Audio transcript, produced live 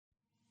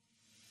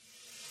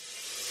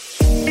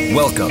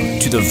Welcome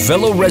to the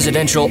Velo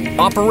Residential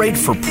Operate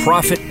for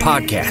Profit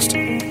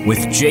podcast with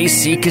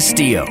JC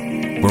Castillo,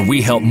 where we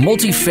help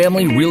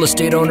multifamily real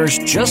estate owners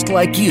just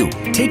like you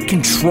take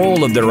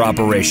control of their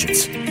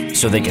operations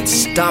so they can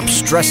stop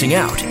stressing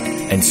out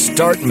and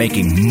start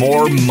making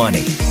more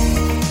money.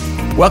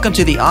 Welcome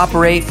to the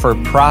Operate for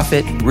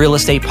Profit Real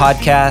Estate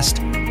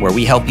Podcast, where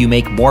we help you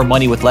make more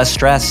money with less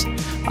stress.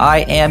 I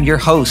am your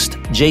host,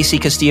 JC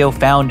Castillo,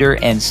 founder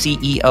and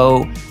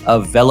CEO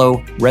of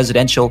Velo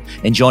Residential.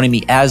 And joining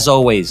me, as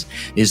always,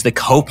 is the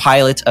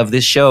co-pilot of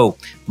this show,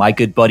 my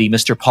good buddy,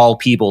 Mr. Paul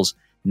Peebles,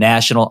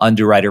 national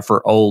underwriter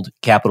for Old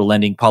Capital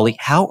Lending. Paulie,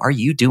 how are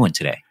you doing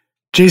today?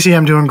 JC,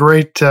 I'm doing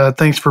great.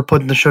 Thanks for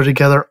putting the show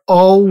together.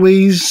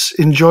 Always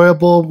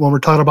enjoyable when we're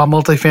talking about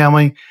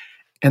multifamily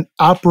and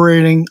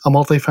operating a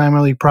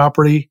multifamily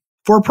property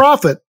for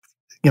profit.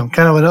 You know,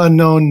 kind of an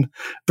unknown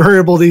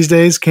variable these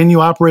days. Can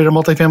you operate a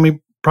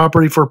multifamily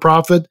property for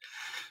profit?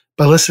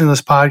 By listening to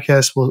this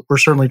podcast, we're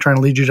certainly trying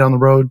to lead you down the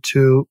road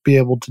to be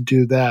able to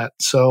do that.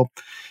 So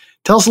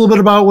tell us a little bit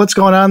about what's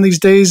going on these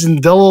days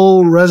in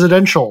Velo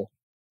Residential.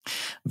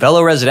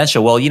 Velo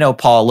Residential. Well,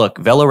 Paul, look,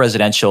 Velo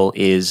Residential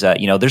is,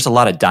 there's a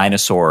lot of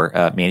dinosaur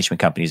management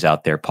companies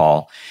out there,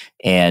 Paul,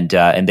 and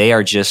they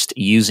are just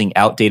using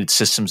outdated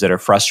systems that are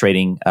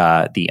frustrating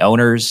the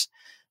owners.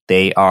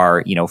 They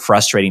are,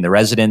 frustrating the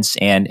residents,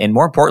 and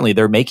more importantly,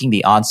 they're making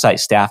the on-site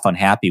staff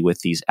unhappy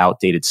with these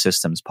outdated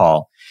systems,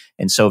 Paul.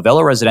 And so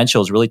Velo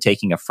Residential is really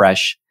taking a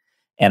fresh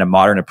and a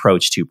modern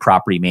approach to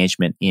property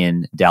management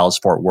in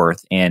Dallas-Fort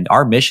Worth. And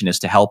our mission is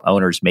to help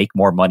owners make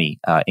more money,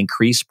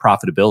 increase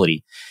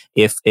profitability.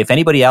 If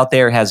anybody out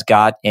there has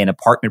got an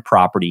apartment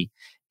property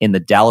in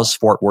the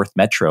Dallas-Fort Worth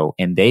metro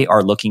and they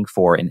are looking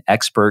for an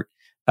expert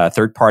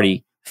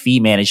third-party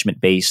fee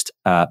management-based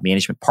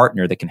management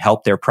partner that can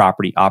help their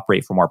property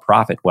operate for more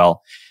profit,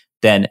 well,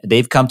 then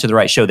they've come to the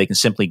right show. They can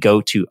simply go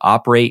to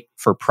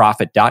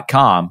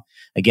operateforprofit.com.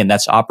 Again,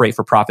 that's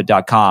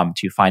operateforprofit.com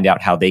to find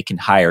out how they can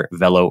hire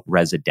Velo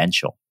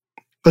Residential.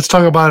 Let's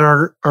talk about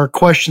our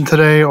question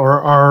today,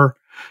 or our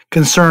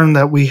concern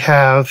that we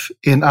have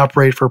in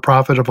Operate for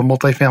Profit of a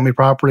multifamily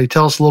property.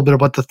 Tell us a little bit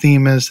about what the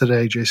theme is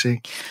today,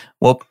 JC.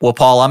 Well,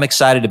 Paul, I'm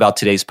excited about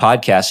today's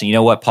podcast. And you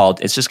know what, Paul?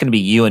 It's just going to be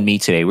you and me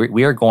today.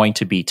 We are going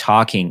to be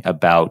talking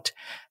about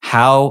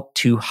how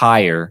to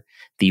hire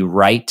the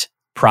right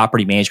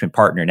property management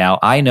partner. Now,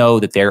 I know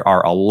that there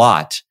are a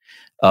lot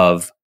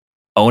of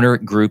owner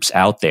groups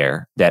out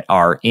there that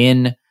are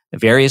in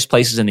various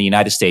places in the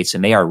United States,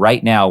 and they are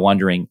right now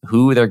wondering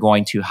who they're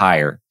going to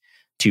hire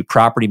to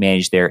property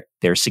manage their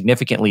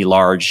significantly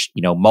large,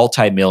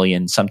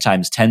 multi-million,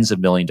 sometimes tens of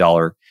 $1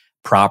 million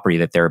property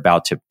that they're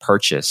about to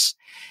purchase.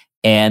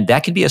 And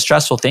that can be a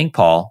stressful thing,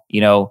 Paul.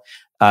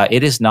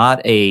 It is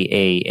not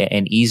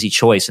an easy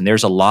choice. And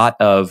there's a lot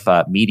of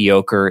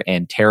mediocre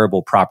and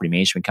terrible property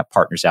management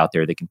partners out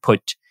there that can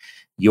put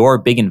your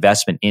big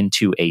investment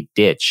into a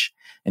ditch.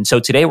 And so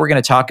today we're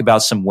going to talk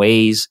about some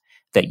ways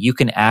that you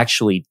can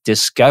actually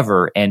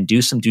discover and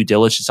do some due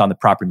diligence on the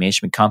property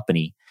management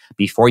company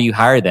before you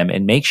hire them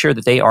and make sure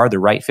that they are the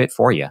right fit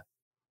for you.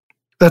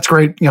 That's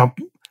great.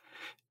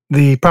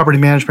 The property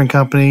management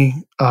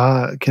company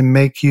can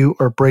make you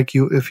or break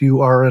you if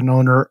you are an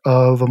owner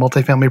of a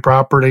multifamily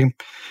property.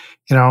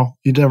 You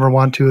never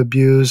want to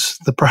abuse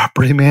the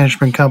property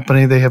management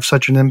company. They have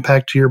such an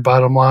impact to your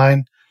bottom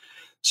line.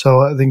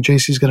 So I think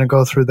JC is going to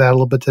go through that a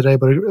little bit today.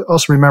 But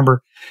also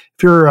remember,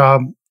 if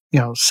you're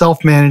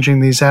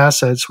self-managing these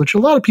assets, which a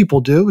lot of people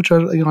do, which I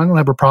don't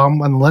have a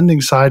problem on the lending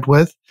side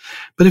with,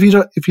 but if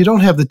you don't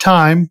have the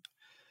time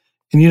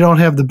and you don't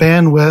have the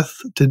bandwidth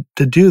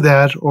to do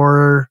that,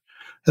 or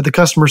at the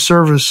customer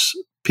service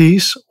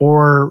piece,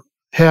 or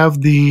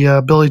have the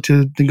ability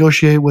to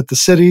negotiate with the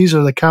cities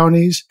or the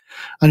counties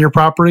on your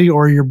property,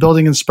 or your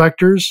building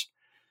inspectors,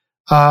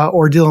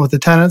 or dealing with the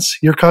tenants,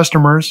 your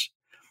customers,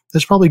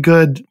 it's probably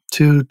good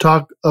to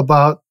talk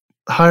about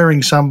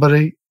hiring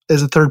somebody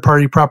as a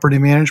third-party property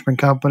management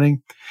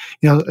company.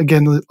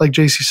 Again, like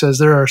JC says,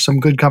 there are some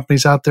good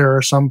companies out there,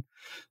 or some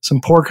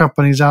poor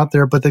companies out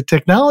there, but the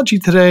technology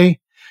today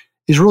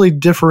is really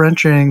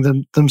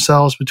differentiating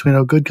themselves between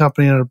a good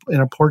company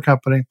and a poor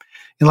company. And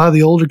a lot of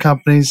the older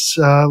companies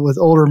with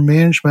older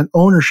management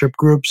ownership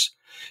groups,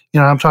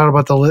 I'm talking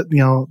about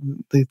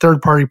the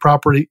third-party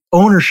property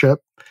ownership.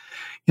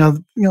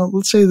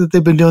 Let's say that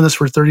they've been doing this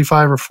for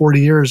 35 or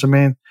 40 years. I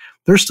mean,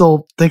 they're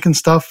still thinking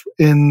stuff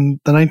in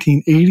the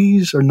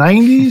 1980s or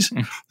 90s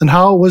and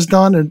how it was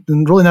done,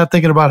 and really not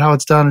thinking about how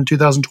it's done in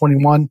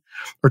 2021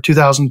 or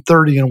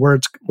 2030 and where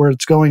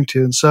it's going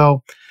to. And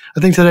so I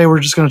think today we're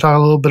just going to talk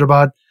a little bit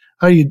about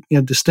how you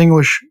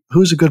distinguish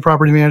who's a good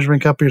property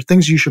management company, or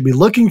things you should be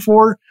looking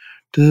for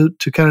to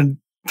kind of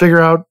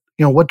figure out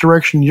what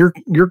direction your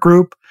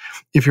group,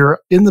 if you're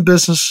in the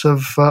business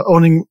of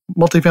owning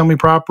multifamily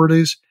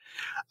properties,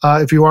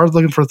 if you are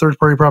looking for a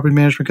third-party property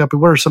management company,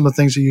 what are some of the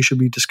things that you should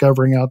be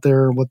discovering out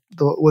there? What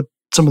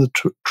some of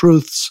the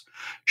truths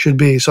should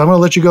be? So I'm going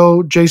to let you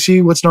go,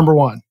 JC. What's number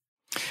one?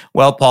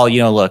 Well, Paul,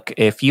 look,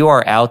 if you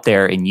are out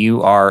there and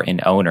you are an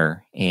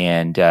owner,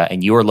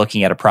 and you are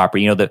looking at a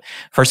property,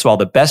 first of all,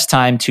 the best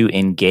time to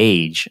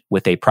engage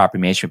with a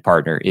property management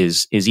partner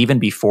is even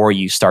before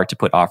you start to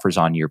put offers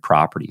on your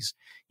properties.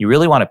 You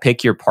really want to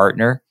pick your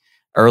partner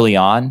early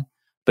on,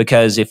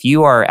 because if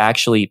you are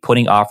actually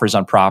putting offers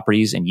on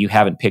properties and you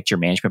haven't picked your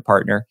management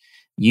partner,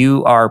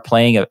 you are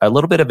playing a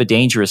little bit of a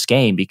dangerous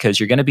game, because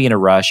you're going to be in a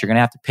rush. You're going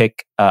to have to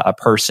pick a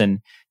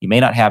person. You may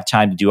not have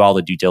time to do all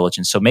the due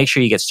diligence. So make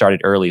sure you get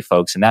started early,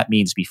 folks. And that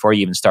means before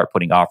you even start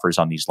putting offers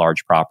on these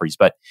large properties.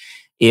 But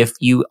if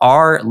you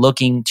are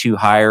looking to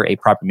hire a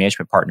property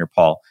management partner,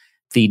 Paul,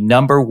 the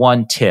number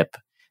one tip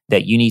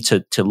that you need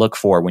to look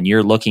for when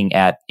you're looking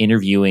at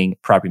interviewing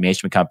property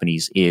management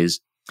companies is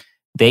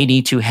they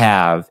need to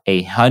have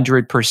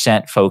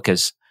 100%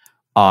 focus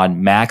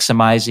on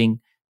maximizing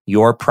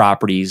your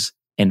property's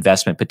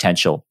investment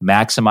potential,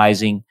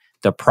 maximizing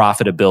the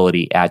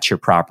profitability at your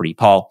property.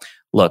 Paul,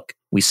 look,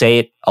 we say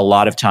it a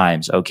lot of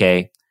times,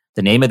 okay?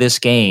 The name of this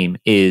game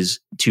is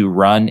to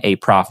run a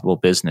profitable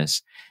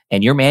business.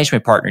 And your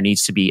management partner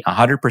needs to be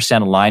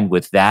 100% aligned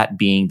with that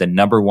being the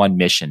number one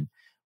mission.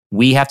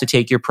 We have to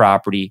take your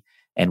property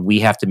and we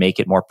have to make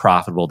it more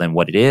profitable than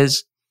what it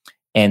is.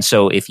 And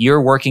so if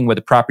you're working with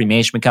a property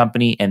management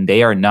company and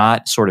they are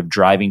not sort of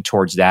driving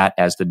towards that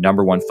as the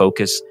number one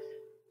focus,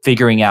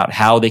 figuring out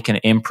how they can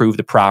improve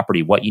the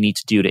property, what you need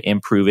to do to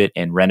improve it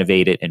and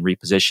renovate it and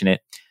reposition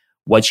it,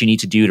 what you need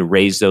to do to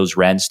raise those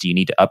rents. Do you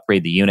need to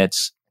upgrade the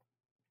units?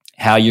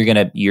 How you're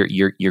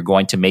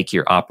going to make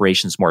your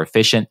operations more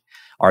efficient?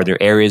 Are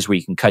there areas where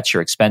you can cut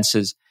your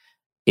expenses?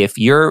 If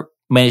your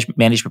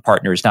management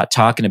partner is not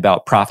talking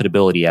about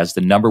profitability as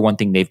the number one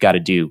thing they've got to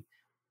do,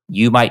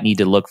 you might need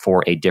to look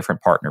for a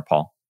different partner,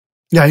 Paul.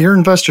 Yeah, your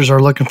investors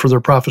are looking for their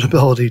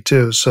profitability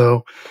too.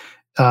 So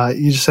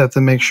you just have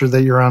to make sure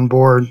that you're on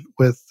board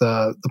with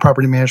the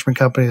property management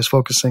company is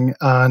focusing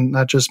on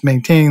not just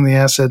maintaining the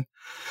asset,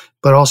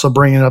 but also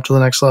bringing it up to the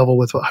next level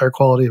with a higher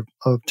quality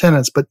of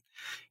tenants. But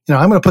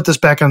I'm going to put this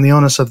back on the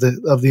onus of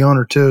the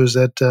owner too. Is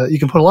that you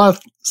can put a lot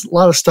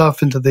of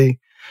stuff into the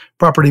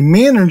property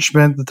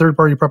management, the third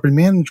party property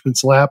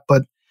management's lap,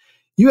 but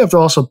you have to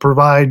also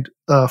provide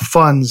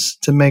funds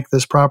to make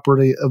this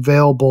property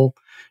available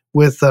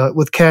with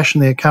cash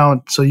in the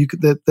account, so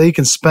that they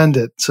can spend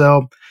it.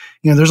 So,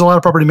 there's a lot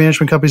of property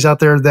management companies out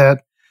there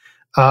that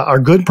are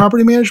good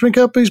property management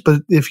companies,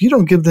 but if you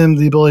don't give them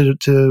the ability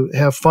to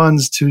have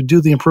funds to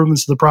do the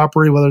improvements to the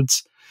property, whether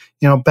it's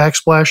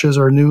backsplashes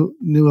or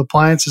new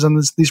appliances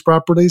on these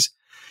properties,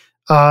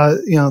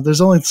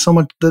 there's only so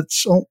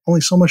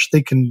much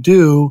they can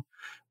do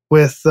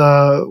with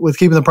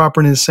keeping the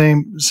property in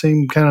the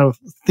same kind of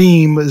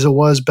theme as it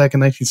was back in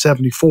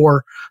 1974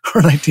 or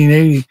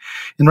 1980.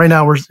 And right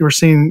now we're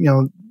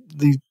seeing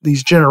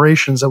these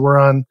generations that were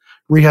on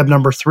rehab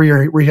number 3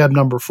 or rehab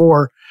number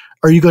 4.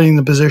 Are you getting in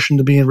the position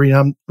to be in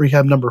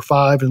rehab number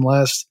 5 in the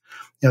last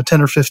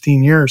 10 or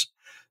 15 years?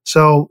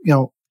 So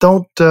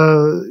don't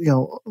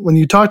when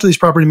you talk to these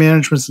property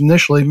managements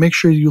initially, make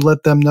sure you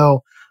let them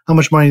know how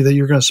much money that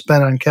you're going to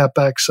spend on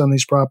CapEx on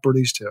these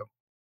properties too.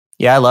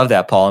 Yeah, I love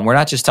that, Paul. And we're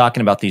not just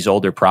talking about these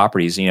older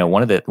properties.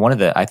 One of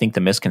the I think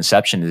the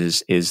misconception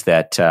is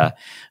that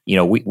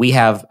we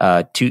have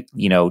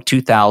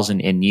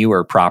 2,000 and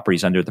newer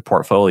properties under the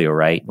portfolio,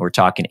 right? We're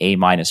talking A-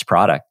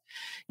 product.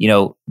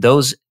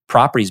 Those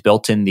properties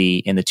built in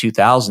the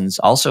 2000s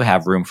also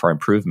have room for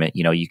improvement.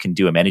 You can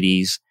do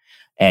amenities,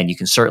 and you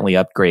can certainly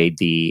upgrade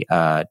the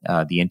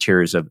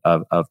interiors of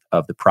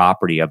the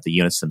property, of the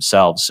units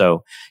themselves.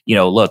 So,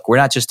 look, we're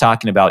not just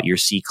talking about your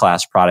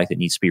C-class product that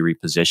needs to be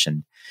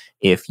repositioned.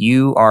 If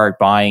you are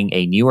buying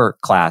a newer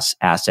class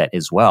asset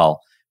as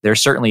well, there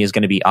certainly is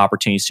going to be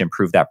opportunities to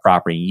improve that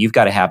property. You've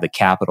got to have the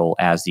capital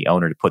as the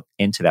owner to put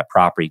into that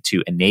property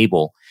to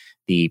enable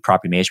the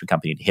property management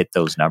company to hit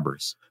those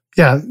numbers.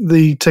 Yeah,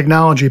 the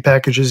technology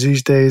packages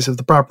these days, if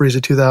the property is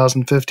a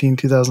 2015,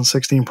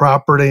 2016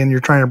 property and you're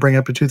trying to bring it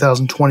up to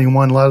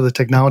 2021, a lot of the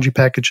technology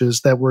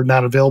packages that were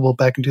not available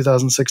back in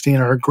 2016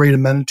 are great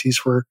amenities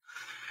for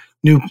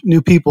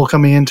new people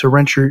coming in to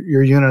rent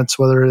your units,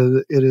 whether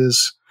it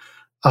is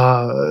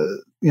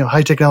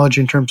high technology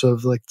in terms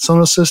of like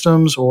Sonos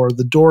systems or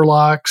the door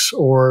locks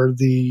or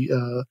the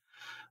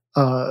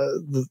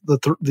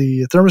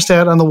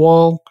thermostat on the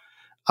wall.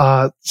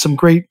 Some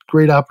great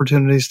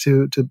opportunities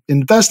to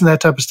invest in that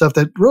type of stuff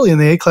that really in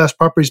the A-class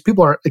properties,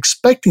 people are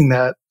expecting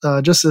that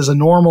just as a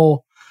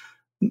normal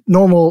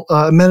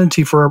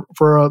amenity for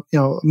a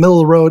middle of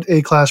the road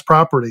A-class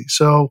property.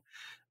 So,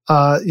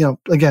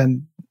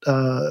 again,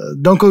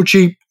 don't go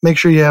cheap. Make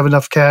sure you have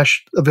enough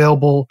cash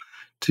available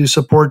to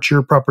support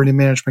your property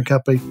management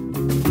company.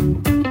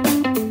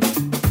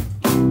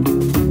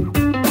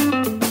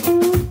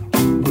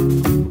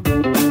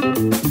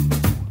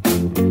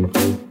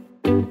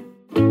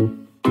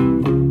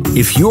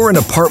 If you're an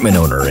apartment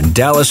owner in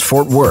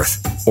Dallas-Fort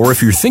Worth, or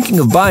if you're thinking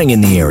of buying in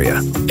the area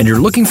and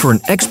you're looking for an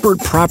expert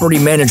property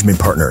management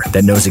partner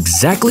that knows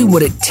exactly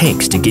what it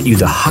takes to get you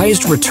the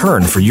highest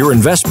return for your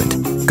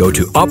investment, go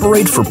to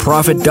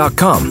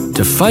operateforprofit.com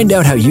to find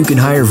out how you can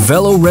hire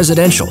Velo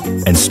Residential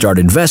and start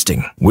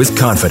investing with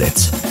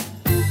confidence.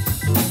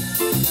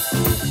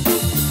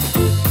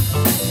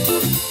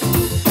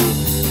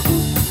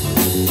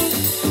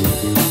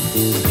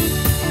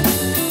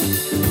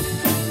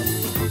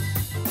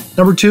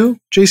 Number 2,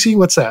 JC,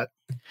 what's that?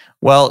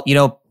 Well,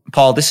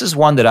 Paul, this is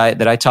one that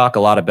I talk a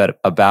lot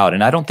about,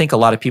 and I don't think a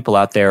lot of people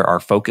out there are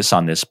focused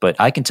on this, but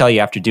I can tell you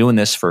after doing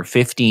this for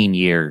 15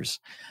 years,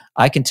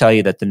 I can tell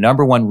you that the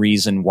number one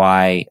reason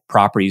why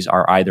properties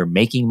are either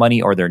making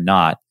money or they're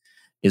not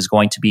is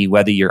going to be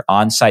whether your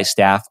on-site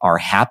staff are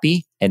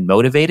happy and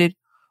motivated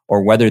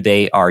or whether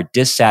they are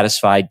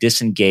dissatisfied,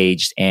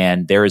 disengaged,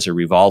 and there is a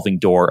revolving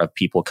door of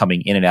people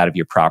coming in and out of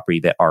your property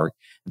that are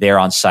there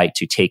on site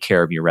to take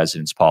care of your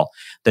residents, Paul.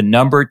 The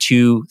number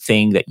 2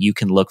 thing that you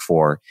can look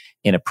for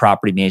in a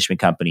property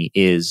management company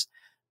is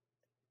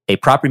a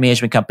property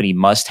management company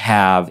must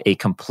have a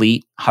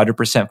complete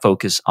 100%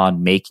 focus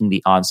on making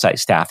the on-site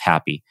staff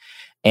happy.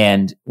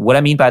 And what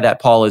I mean by that,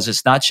 Paul, is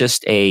it's not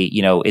just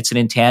it's an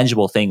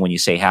intangible thing when you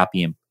say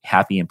happy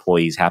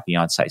employees, happy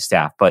on-site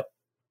staff, but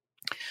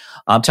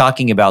I'm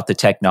talking about the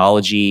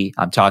technology.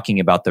 I'm talking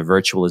about the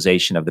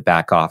virtualization of the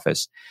back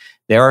office.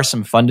 There are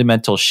some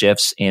fundamental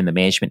shifts in the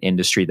management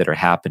industry that are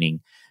happening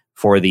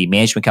for the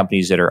management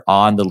companies that are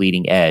on the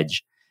leading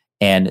edge.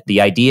 And the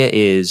idea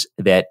is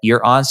that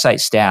your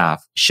on-site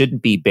staff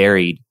shouldn't be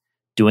buried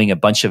doing a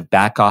bunch of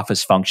back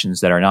office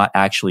functions that are not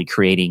actually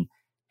creating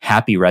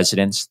happy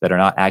residents, that are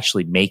not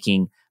actually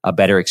making a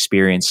better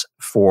experience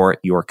for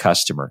your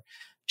customer.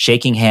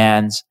 Shaking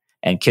hands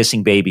and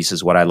kissing babies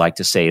is what I like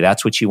to say.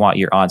 That's what you want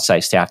your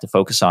on-site staff to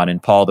focus on.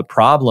 And Paul, the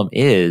problem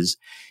is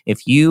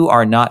if you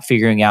are not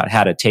figuring out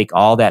how to take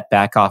all that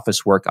back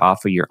office work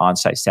off of your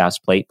on-site staff's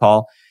plate,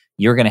 Paul,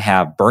 you're going to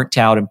have burnt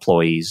out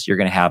employees. You're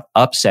going to have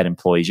upset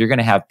employees. You're going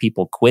to have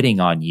people quitting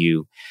on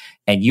you,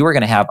 and you are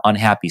going to have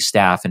unhappy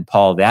staff. And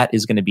Paul, that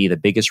is going to be the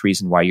biggest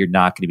reason why you're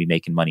not going to be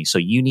making money. So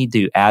you need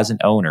to, as an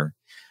owner,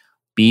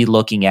 be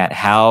looking at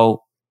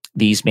how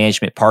these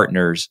management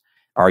partners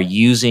are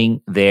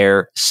using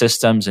their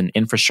systems and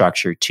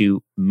infrastructure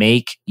to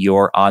make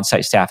your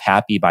on-site staff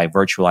happy by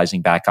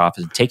virtualizing back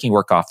office and taking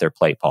work off their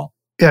plate, Paul.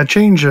 Yeah,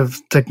 change of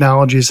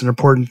technology is an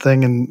important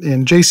thing.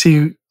 And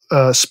JC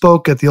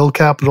spoke at the Old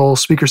Capitol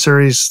Speaker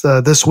Series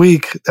this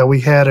week that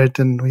we had it,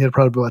 and we had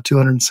probably about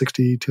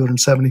 260,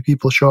 270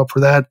 people show up for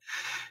that.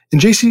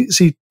 And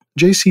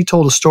JC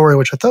told a story,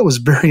 which I thought was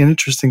very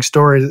interesting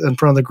story in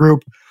front of the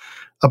group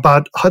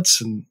about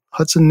Hudson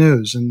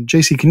News. And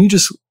JC, can you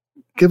just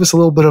give us a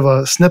little bit of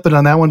a snippet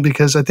on that one?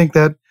 Because I think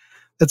it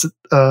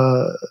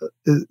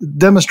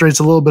demonstrates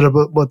a little bit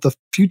about what the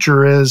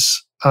future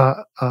is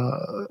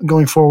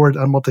going forward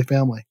on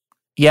multifamily.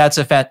 Yeah, it's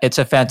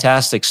a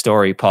fantastic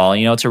story, Paul.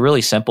 It's a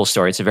really simple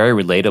story. It's a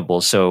very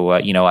relatable. So,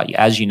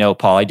 as you know,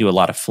 Paul, I do a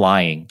lot of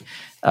flying.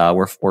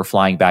 We're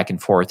flying back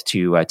and forth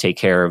to take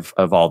care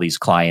of all these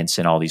clients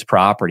and all these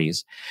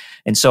properties.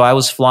 And so I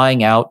was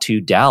flying out to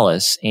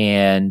Dallas,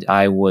 and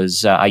I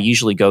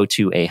usually go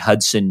to a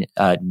Hudson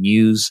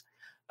News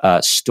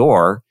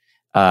store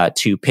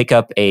to pick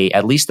up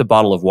at least a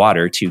bottle of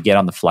water to get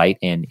on the flight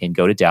and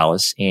go to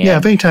Dallas. And yeah,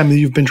 if anytime that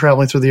you've been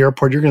traveling through the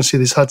airport, you're going to see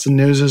these Hudson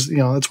Newses.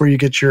 That's where you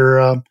get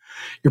your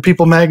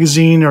People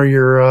magazine or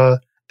your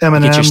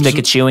M&Ms. You get your stick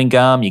of chewing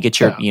gum. You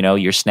get your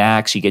your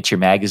snacks. You get your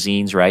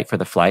magazines, right, for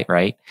the flight,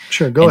 right?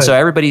 Sure, go ahead. So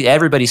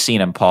everybody's seen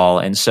them, Paul.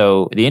 And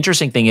so the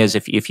interesting thing is,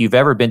 if you've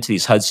ever been to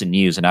these Hudson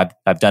News, and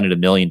I've done it a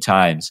million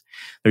times,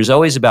 there's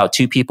always about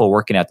 2 people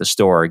working at the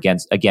store.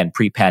 Again,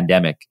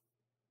 pre-pandemic.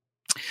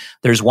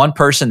 There's one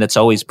person that's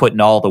always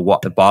putting all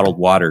the bottled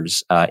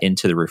waters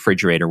into the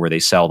refrigerator where they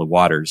sell the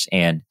waters.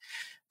 And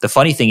the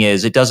funny thing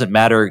is, it doesn't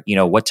matter,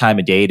 what time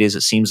of day it is.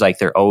 It seems like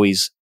they're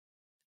always,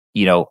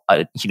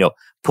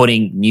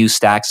 putting new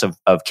stacks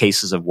of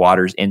cases of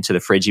waters into the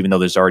fridge, even though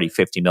there's already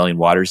 50 million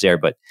waters there.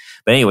 But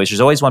anyways,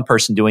 there's always one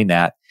person doing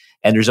that.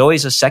 And there's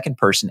always a second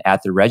person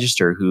at the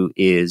register who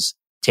is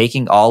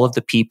taking all of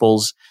the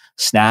people's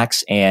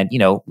snacks and,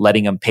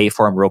 letting them pay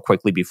for them real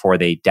quickly before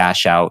they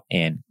dash out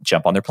and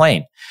jump on their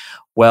plane.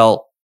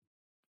 Well,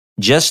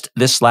 just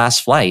this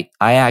last flight,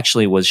 I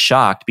actually was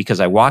shocked because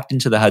I walked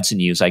into the Hudson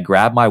News, I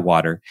grabbed my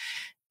water,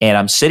 and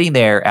I'm sitting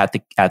there at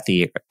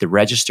the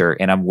register,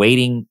 and I'm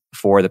waiting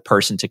for the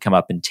person to come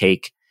up and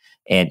take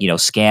and,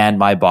 scan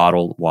my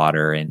bottled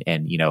water and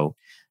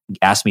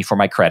ask me for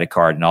my credit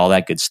card and all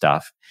that good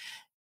stuff.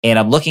 And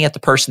I'm looking at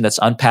the person that's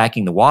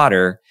unpacking the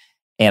water,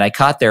 and I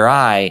caught their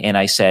eye, and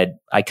I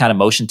kind of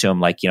motioned to them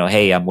like,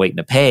 hey, I'm waiting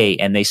to pay.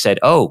 And they said,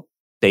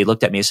 they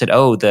looked at me and said,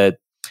 the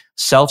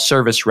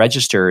self-service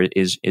register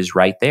is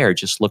right there.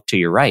 Just look to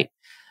your right.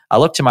 I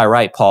look to my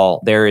right,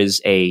 Paul. There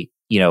is a,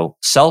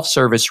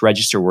 self-service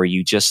register where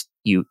you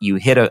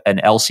hit an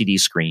LCD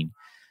screen,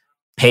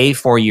 pay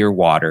for your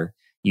water,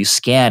 you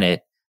scan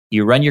it,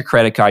 you run your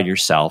credit card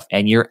yourself,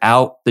 and you're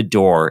out the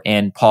door.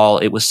 And Paul,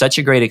 it was such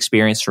a great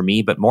experience for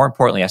me, but more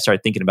importantly, I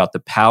started thinking about the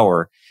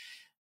power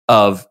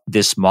of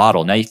this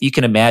model. Now, if you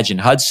can imagine,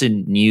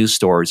 Hudson News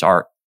stores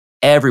are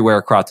everywhere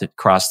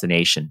across the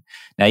nation.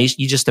 Now,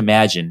 you just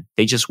imagine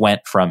they just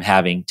went from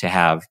having to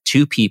have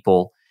 2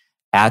 people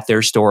at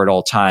their store at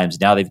all times.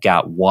 Now they've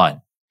got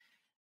 1.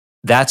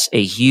 that's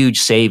a huge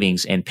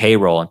savings in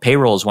payroll, and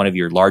payroll is one of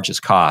your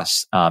largest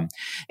costs. And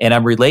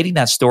I'm relating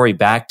that story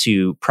back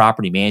to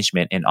property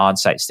management and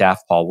on-site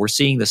staff, Paul. We're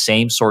seeing the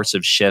same sorts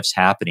of shifts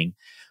happening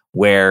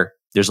where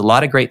there's a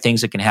lot of great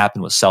things that can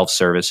happen with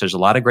self-service. There's a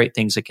lot of great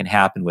things that can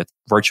happen with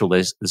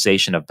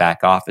virtualization of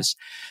back office.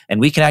 And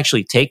we can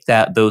actually take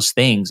those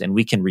things and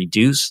we can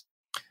reduce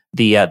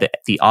the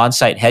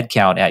on-site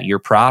headcount at your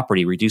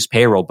property, reduce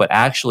payroll, but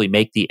actually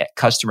make the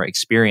customer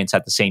experience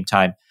at the same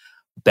time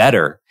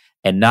better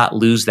and not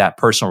lose that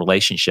personal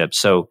relationship.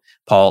 So,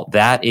 Paul,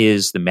 that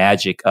is the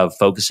magic of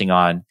focusing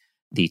on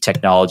the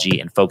technology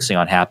and focusing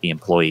on happy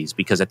employees.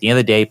 Because at the end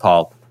of the day,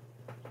 Paul,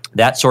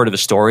 that sort of a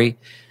story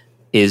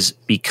is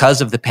because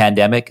of the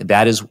pandemic.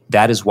 That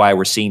is why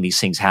we're seeing these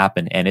things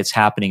happen, and it's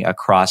happening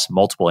across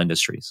multiple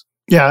industries.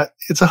 Yeah,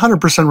 it's 100%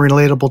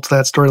 relatable to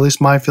that story. At least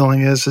my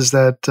feeling is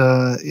that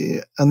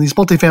on these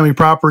multifamily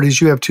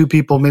properties, you have two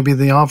people maybe in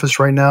the office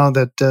right now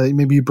that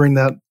maybe you bring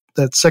that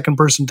second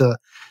person to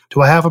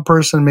a half a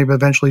person, maybe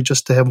eventually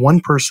just to have one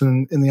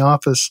person in the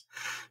office.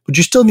 But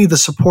you still need the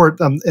support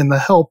and the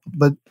help,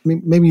 but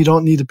maybe you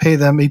don't need to pay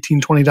them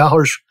 $18,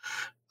 $20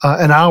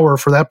 an hour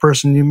for that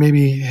person. You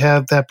maybe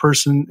have that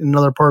person in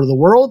another part of the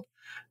world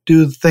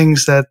do the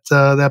things that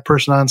that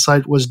person on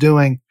site was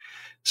doing.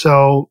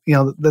 So,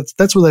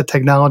 that's where that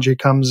technology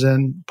comes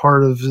in.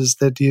 Part of is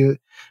that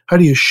how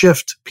do you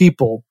shift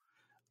people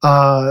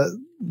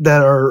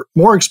that are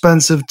more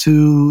expensive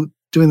to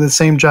doing the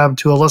same job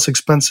to a less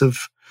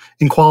expensive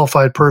and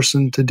qualified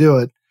person to do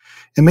it.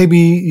 And maybe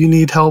you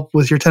need help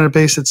with your tenant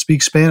base that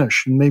speaks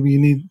Spanish, and maybe you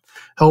need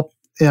help.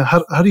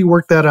 How do you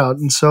work that out?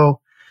 And so,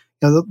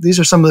 these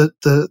are some of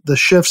the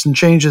shifts and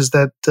changes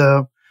that,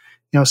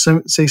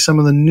 some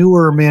of the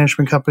newer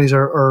management companies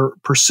are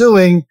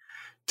pursuing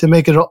to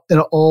make it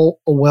all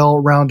a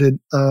well-rounded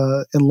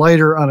and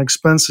lighter on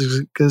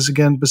expenses. Because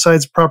again,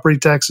 besides property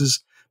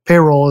taxes,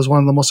 payroll is one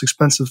of the most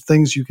expensive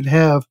things you can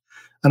have.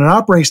 On an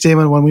operating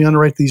statement, when we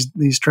underwrite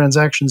these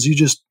transactions, you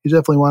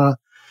definitely want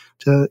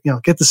to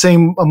get the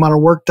same amount of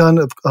work done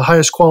of the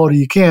highest quality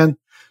you can,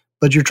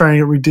 but you're trying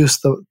to reduce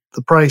the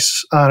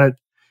price on it.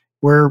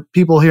 Where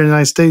people here in the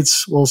United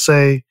States will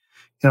say,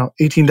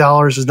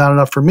 $18 is not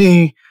enough for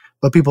me,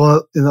 but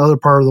people in the other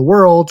part of the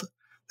world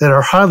that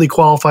are highly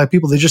qualified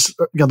people, they just,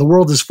 the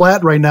world is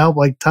flat right now,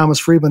 like Thomas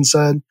Friedman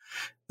said,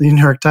 the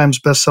New York Times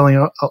best-selling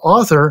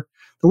author.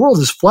 The world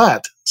is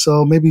flat,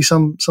 so maybe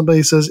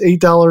somebody says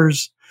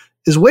 $8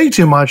 is way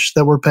too much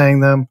that we're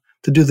paying them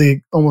to do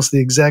almost the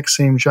exact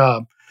same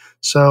job.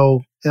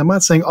 So I'm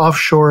not saying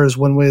offshore is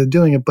one way of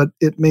doing it, but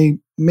it may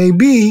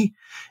be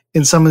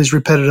in some of these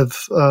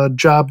repetitive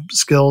job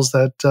skills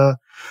that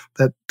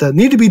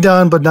need to be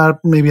done, but not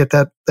maybe at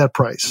that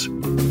price.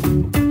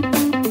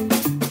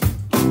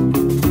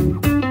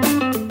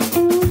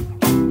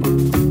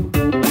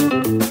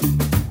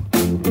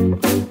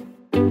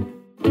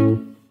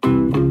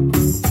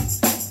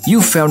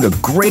 You found a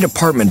great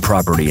apartment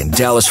property in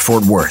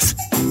Dallas-Fort Worth.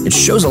 It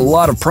shows a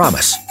lot of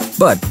promise,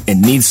 but it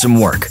needs some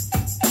work.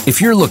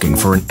 If you're looking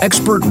for an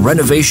expert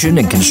renovation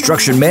and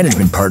construction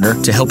management partner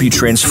to help you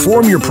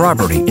transform your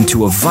property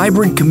into a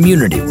vibrant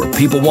community where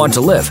people want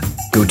to live,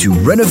 go to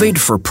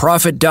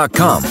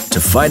renovateforprofit.com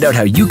to find out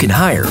how you can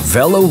hire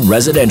Velo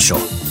Residential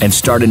and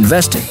start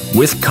investing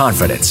with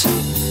confidence.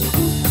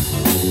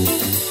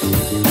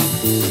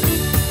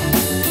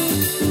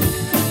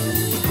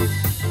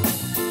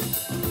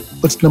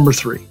 What's number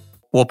 3?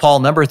 Well, Paul,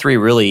 number 3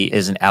 really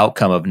is an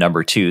outcome of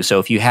number 2. So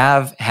if you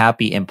have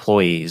happy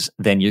employees,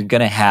 then you're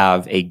going to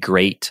have a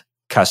great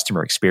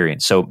customer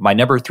experience. So my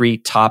number 3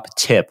 top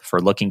tip for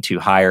looking to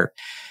hire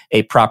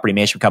a property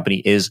management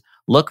company is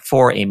look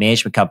for a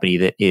management company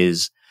that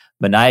is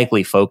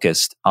maniacally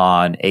focused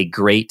on a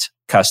great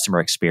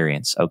customer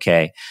experience.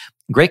 Okay.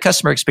 Great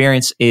customer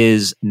experience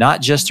is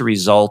not just a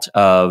result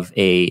of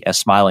a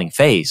smiling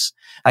face.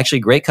 Actually,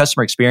 great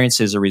customer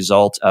experience is a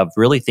result of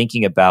really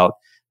thinking about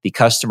the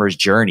customer's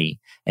journey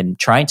and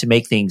trying to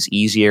make things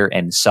easier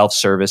and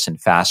self-service and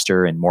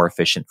faster and more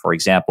efficient. For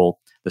example,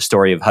 the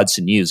story of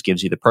Hudson News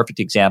gives you the perfect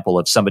example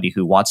of somebody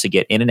who wants to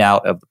get in and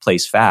out of the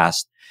place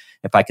fast.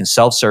 If I can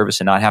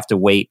self-service and not have to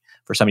wait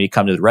for somebody to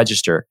come to the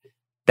register,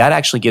 that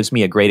actually gives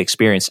me a great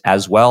experience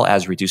as well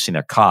as reducing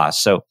their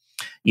costs. So,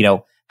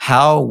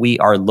 how we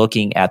are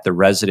looking at the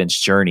resident's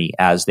journey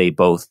as they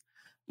both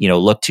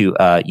look to,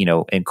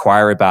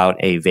 inquire about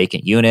a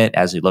vacant unit,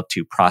 as they look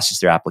to process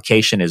their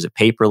application. Is it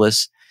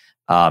paperless?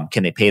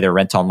 Can they pay their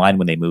rent online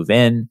when they move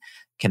in?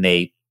 Can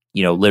they,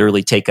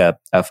 literally take an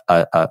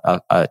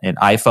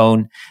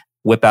iPhone,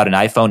 whip out an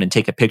iPhone and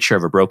take a picture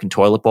of a broken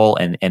toilet bowl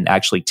and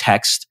actually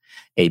text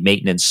a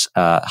maintenance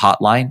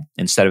hotline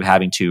instead of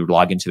having to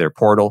log into their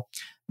portal?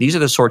 These are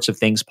the sorts of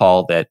things,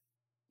 Paul, that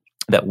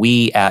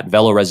we at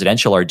Velo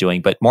Residential are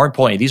doing. But more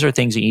importantly, these are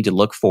things you need to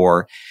look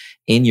for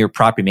in your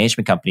property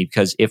management company,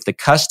 because if the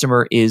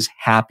customer is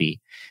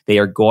happy, they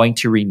are going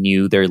to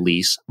renew their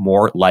lease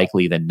more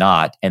likely than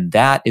not. And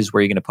that is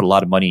where you're going to put a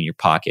lot of money in your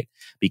pocket,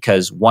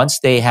 because once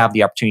they have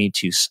the opportunity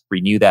to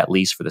renew that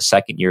lease for the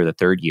second year or the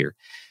third year,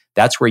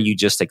 that's where you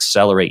just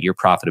accelerate your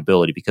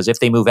profitability, because if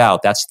they move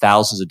out, that's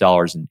thousands of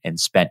dollars in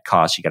spent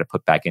costs you got to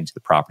put back into the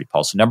property,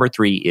 Paul. So number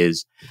 3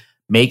 is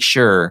make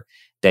sure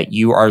that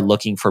you are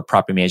looking for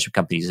property management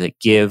companies that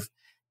give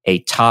a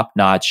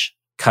top-notch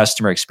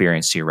customer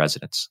experience to your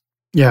residents.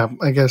 Yeah,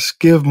 I guess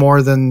give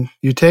more than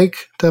you take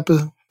type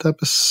of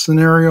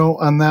scenario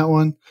on that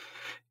one.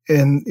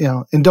 And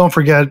and don't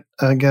forget,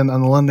 again,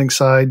 on the lending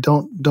side,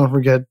 don't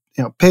forget,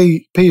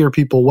 pay your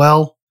people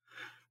well.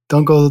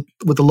 Don't go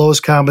with the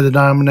lowest common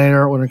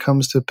denominator when it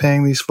comes to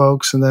paying these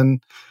folks. And then,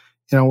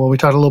 when we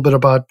talked a little bit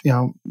about,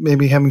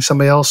 maybe having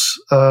somebody else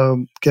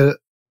get it,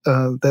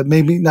 that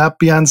maybe not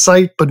be on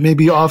site, but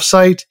maybe off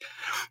site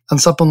on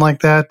something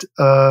like that.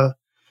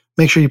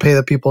 Make sure you pay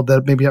the people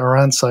that maybe are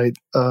on site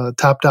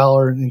top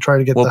dollar and try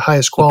to get the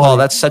highest quality. Paul,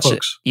 that's such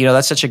folks.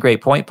 that's such a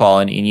great point, Paul.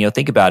 And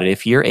think about it.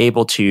 If you're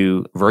able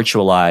to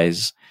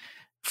virtualize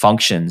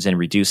functions and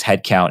reduce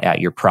headcount at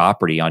your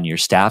property on your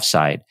staff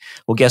side,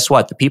 well, guess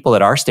what? The people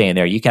that are staying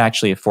there, you can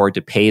actually afford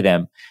to pay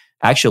them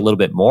actually a little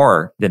bit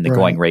more than the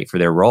going rate for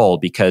their role,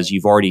 because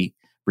you've already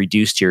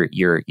reduced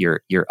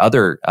your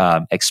other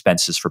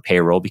expenses for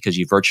payroll because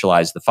you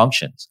virtualized the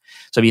functions.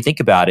 So if you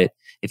think about it,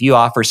 if you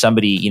offer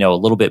somebody, a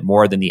little bit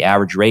more than the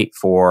average rate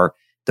for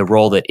the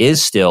role that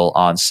is still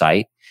on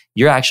site,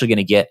 you're actually going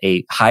to get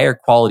a higher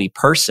quality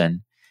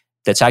person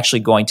that's actually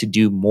going to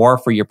do more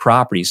for your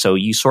property. So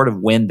you sort of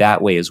win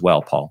that way as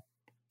well, Paul.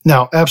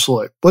 No,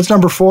 absolutely. What's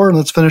number 4? And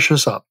let's finish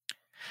this up.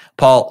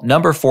 Paul,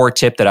 number 4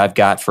 tip that I've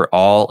got for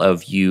all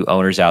of you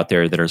owners out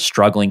there that are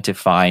struggling to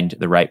find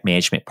the right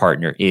management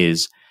partner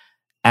is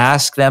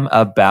ask them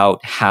about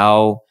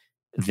how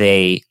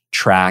they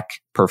track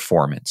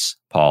performance,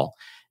 Paul.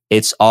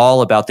 It's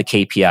all about the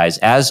KPIs.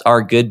 As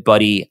our good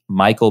buddy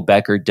Michael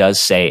Becker does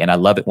say, and I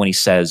love it when he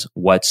says,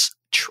 what's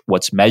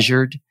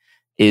measured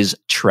is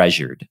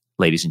treasured,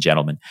 ladies and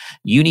gentlemen.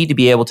 You need to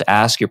be able to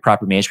ask your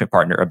property management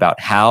partner about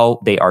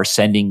how they are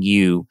sending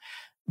you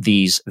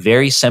these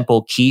very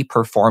simple key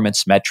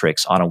performance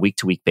metrics on a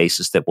week-to-week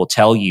basis that will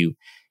tell you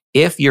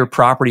if your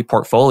property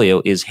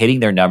portfolio is hitting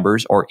their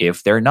numbers or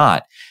if they're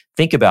not.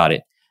 Think about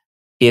it.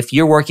 If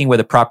you're working with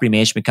a property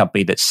management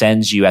company that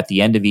sends you at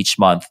the end of each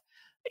month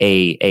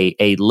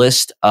a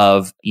list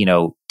of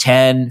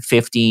 10,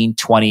 15,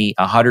 20,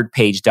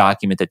 100-page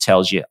document that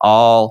tells you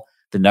all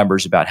the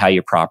numbers about how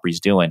your property's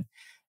doing,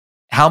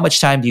 how much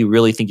time do you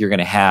really think you're going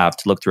to have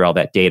to look through all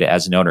that data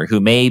as an owner who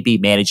may be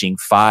managing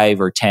 5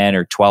 or 10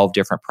 or 12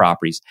 different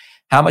properties?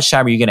 How much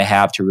time are you going to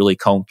have to really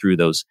comb through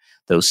those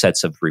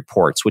sets of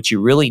reports? What you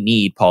really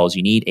need, Paul, is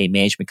you need a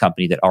management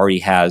company that already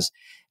has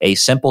a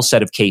simple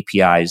set of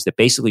KPIs that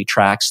basically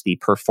tracks the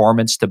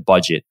performance to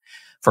budget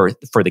for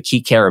the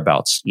key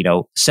care-abouts.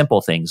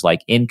 Simple things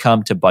like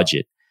income to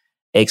budget,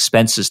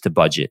 expenses to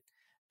budget,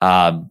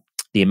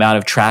 the amount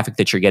of traffic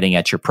that you're getting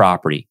at your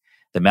property,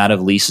 the amount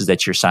of leases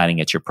that you're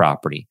signing at your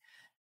property.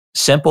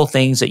 Simple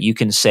things that you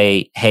can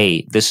say,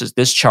 hey,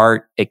 this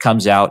chart, it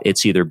comes out,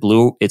 it's either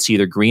blue, it's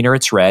either green or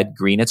it's red.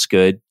 Green, it's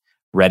good.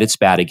 Red, it's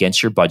bad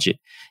against your budget.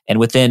 And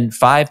within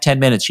 5-10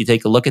 minutes, you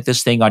take a look at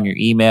this thing on your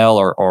email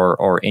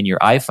or in your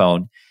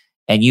iPhone,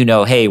 and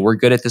hey, we're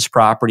good at this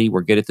property.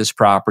 We're good at this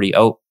property.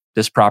 Oh,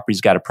 this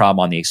property's got a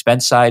problem on the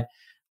expense side.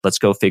 Let's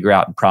go figure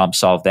out and problem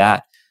solve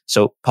that.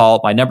 So,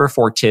 Paul, my number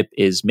 4 tip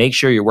is make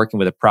sure you're working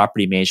with a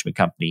property management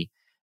company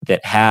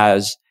that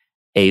has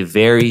a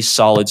very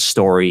solid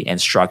story and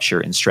structure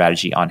and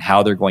strategy on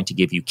how they're going to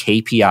give you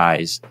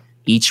KPIs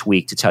each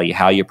week to tell you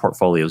how your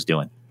portfolio is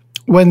doing.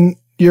 When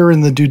you're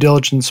in the due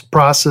diligence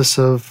process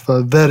of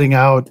vetting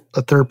out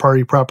a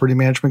third-party property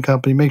management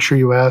company, make sure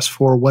you ask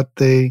for what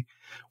they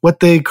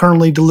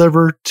currently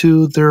deliver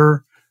to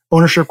their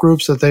ownership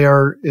groups that they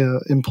are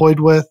employed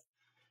with.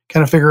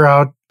 Kind of figure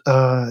out,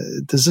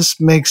 does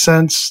this make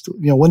sense?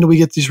 When do we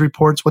get these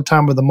reports? What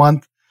time of the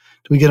month?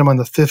 Do we get them on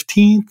the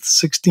 15th,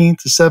 16th,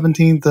 to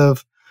 17th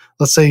of,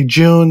 let's say,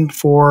 June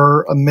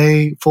for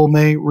a full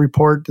May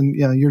report, and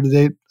year to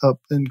date,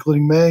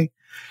 including May?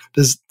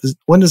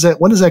 When does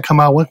that come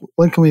out?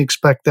 When can we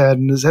expect that?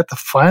 And is that the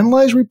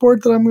finalized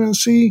report that I'm going to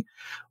see,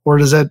 or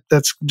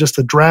that's just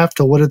a draft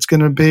of what it's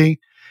going to be?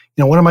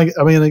 When am I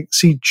going to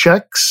see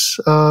checks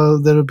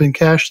that have been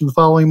cashed in the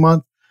following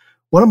month?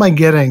 What am I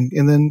getting?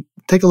 And then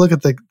take a look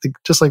at the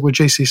just like what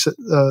JC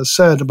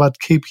said about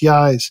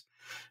KPIs.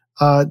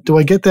 Do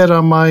I get that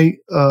on my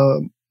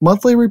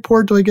monthly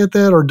report? Do I get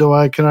that, or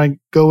can I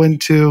go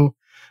into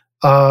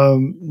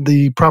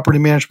the property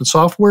management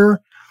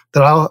software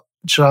that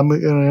I'm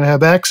going to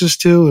have access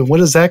to, and what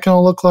is that going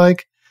to look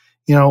like?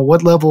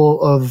 What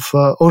level of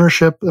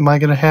ownership am I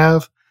going to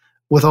have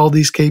with all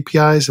these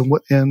KPIs,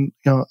 and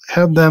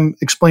have them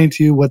explain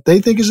to you what they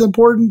think is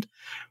important?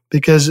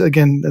 Because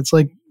again, it's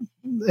like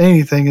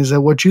anything, is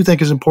that what you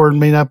think is important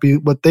may not be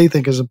what they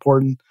think is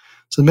important.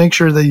 So make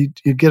sure that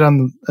you get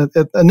on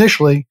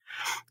initially,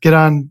 get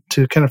on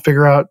to kind of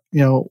figure out,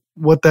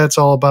 what that's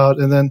all about.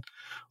 And then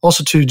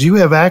also too, do you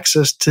have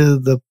access to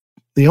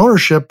the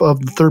ownership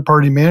of the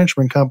third-party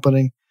management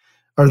company?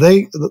 Are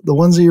they the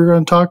ones that you're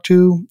going to talk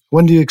to?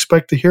 When do you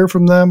expect to hear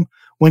from them?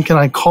 When can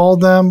I call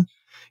them?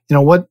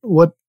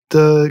 What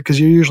because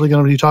you're usually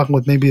going to be talking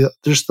with maybe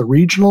just the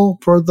regional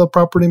for the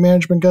property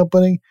management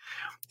company.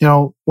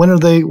 When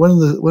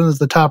is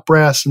the top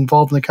brass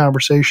involved in the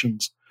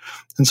conversations?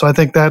 And so I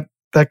think that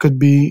could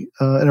be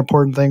an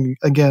important thing,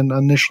 again,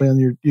 initially on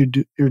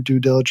your due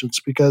diligence,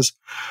 because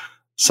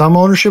some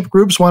ownership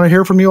groups want to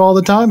hear from you all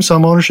the time.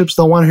 Some ownerships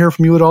don't want to hear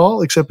from you at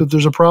all, except if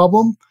there's a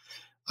problem.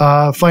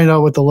 Find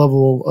out what the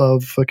level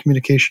of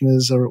communication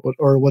is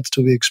or what's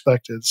to be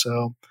expected.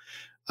 So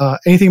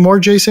anything more,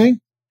 JC?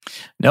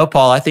 No,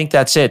 Paul, I think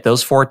that's it.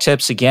 Those 4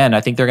 tips, again,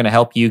 I think they're going to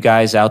help you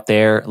guys out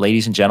there,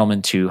 ladies and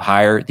gentlemen, to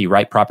hire the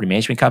right property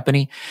management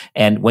company.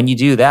 And when you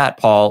do that,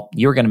 Paul,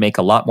 you're going to make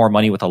a lot more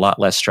money with a lot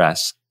less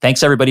stress.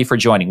 Thanks, everybody, for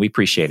joining. We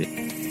appreciate it.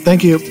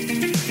 Thank you.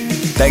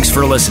 Thanks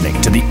for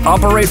listening to the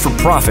Operate for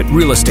Profit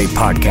Real Estate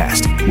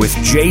Podcast with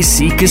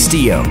JC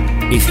Castillo.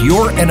 If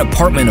you're an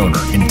apartment owner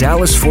in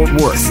Dallas-Fort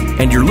Worth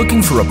and you're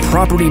looking for a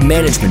property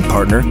management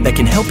partner that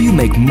can help you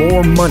make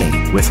more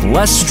money with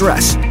less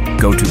stress,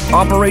 go to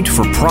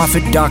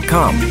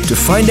operateforprofit.com to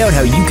find out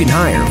how you can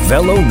hire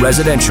Velo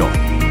Residential.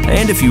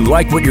 And if you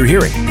like what you're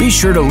hearing, be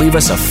sure to leave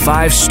us a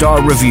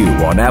 5-star review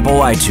on Apple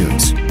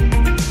iTunes.